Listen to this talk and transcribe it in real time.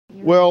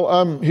Well,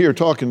 I'm here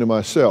talking to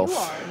myself.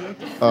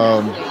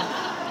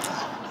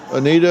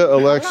 Anita,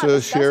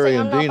 Alexa, Sherry,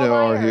 and Dina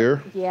are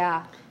here.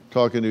 Yeah.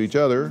 Talking to each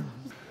other.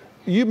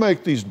 You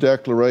make these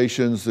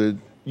declarations that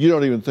you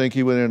don't even think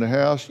he went in the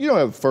house. You don't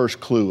have the first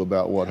clue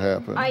about what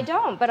happened. I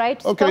don't, but I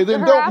spoke Okay, to then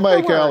her don't make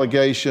afterward.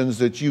 allegations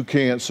that you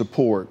can't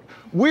support.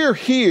 We're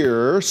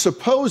here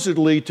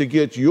supposedly to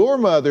get your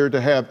mother to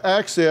have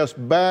access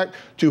back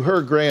to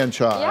her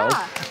grandchild.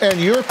 Yeah. And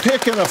you're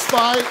picking a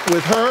fight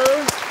with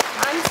her?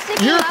 I'm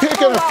sticking You're up for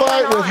picking a what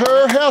fight went with on.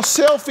 her? How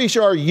selfish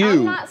are you?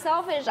 I'm not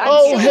selfish. I'm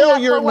Oh, sticking hell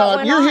up you're for what not.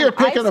 went You're on. here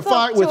picking I a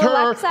fight spoke with to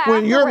her Alexa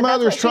when your afterward. That's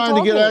mother's what she trying to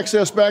told get me.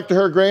 access back to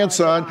her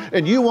grandson,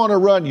 and you want to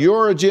run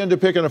your agenda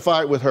picking a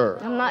fight with her.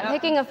 I'm not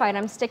picking a fight.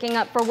 I'm sticking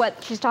up for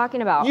what she's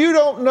talking about. You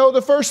don't know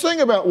the first thing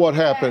about what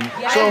happened.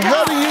 So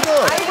how do you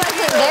know? I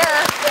wasn't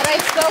there, but I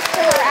spoke to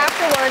her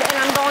afterward, and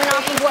I'm going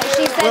off of what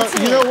she said to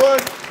me. You know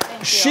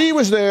what? She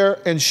was there,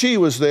 and she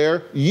was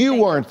there. You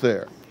weren't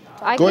there.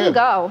 I Go can ahead.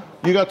 go.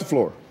 You got the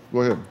floor.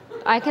 Go ahead.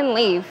 I can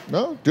leave.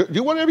 No,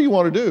 do whatever you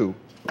want to do.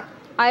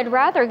 I'd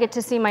rather get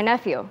to see my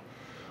nephew.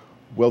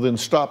 Well, then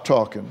stop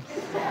talking.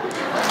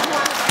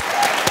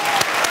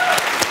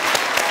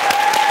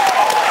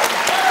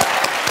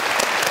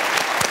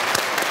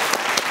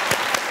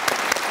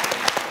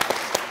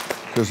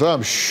 Because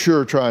I'm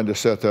sure trying to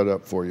set that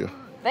up for you.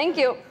 Thank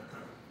you.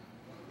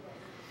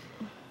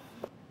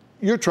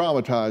 You're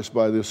traumatized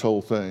by this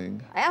whole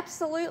thing.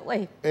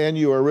 Absolutely. And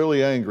you are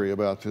really angry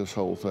about this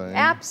whole thing.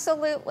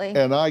 Absolutely.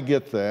 And I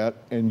get that,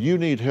 and you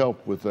need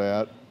help with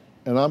that,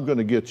 and I'm going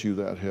to get you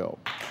that help.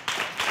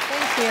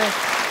 Thank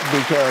you.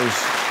 Because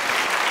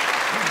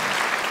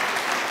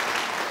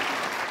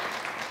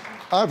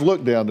I've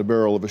looked down the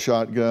barrel of a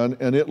shotgun,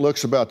 and it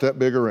looks about that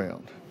big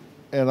around.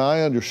 And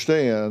I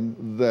understand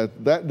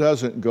that that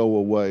doesn't go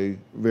away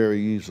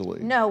very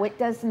easily. No, it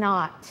does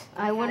not.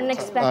 I wouldn't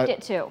expect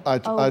it to. I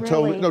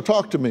totally, really? no,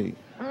 talk to me.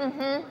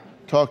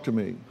 Talk to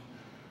me.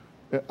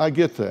 I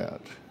get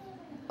that.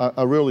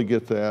 I really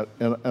get that,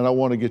 and I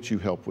want to get you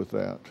help with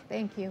that.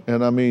 Thank you.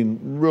 And I mean,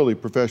 really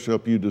professional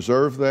help. You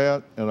deserve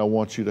that, and I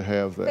want you to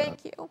have that.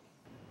 Thank you.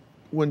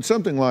 When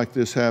something like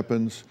this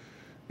happens,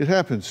 it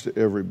happens to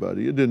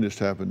everybody. It didn't just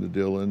happen to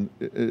Dylan.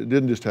 It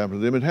didn't just happen to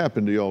them. It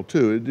happened to y'all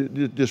too.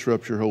 It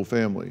disrupts your whole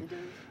family.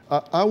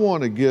 I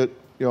want to get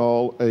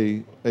y'all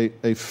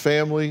a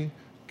family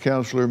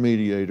counselor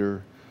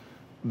mediator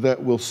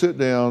that will sit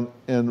down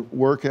and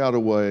work out a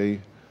way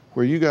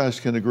where you guys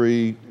can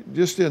agree,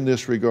 just in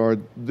this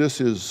regard,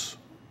 this is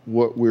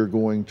what we're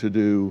going to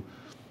do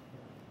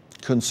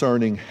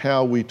concerning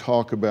how we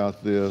talk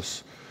about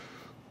this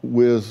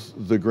with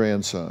the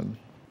grandson.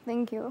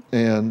 Thank you.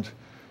 And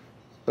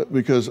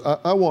because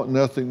I want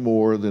nothing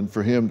more than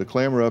for him to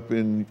clamber up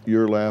in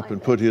your lap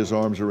and put his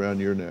arms around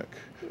your neck.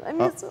 I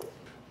miss him.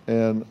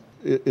 And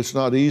it's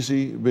not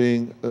easy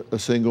being a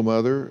single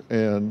mother,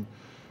 and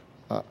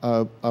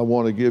I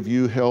want to give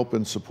you help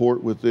and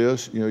support with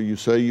this. You know, you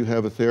say you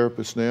have a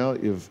therapist now.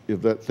 If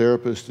that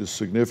therapist is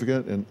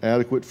significant and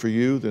adequate for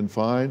you, then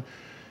fine.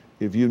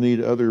 If you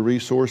need other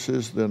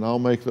resources, then I'll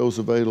make those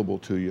available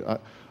to you.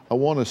 I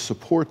want to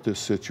support this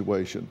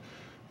situation.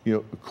 You know,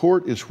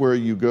 court is where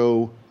you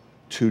go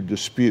to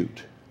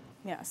dispute.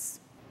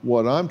 Yes.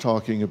 What I'm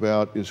talking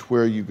about is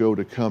where you go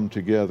to come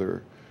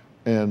together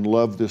and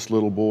love this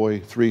little boy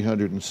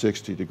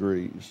 360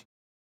 degrees.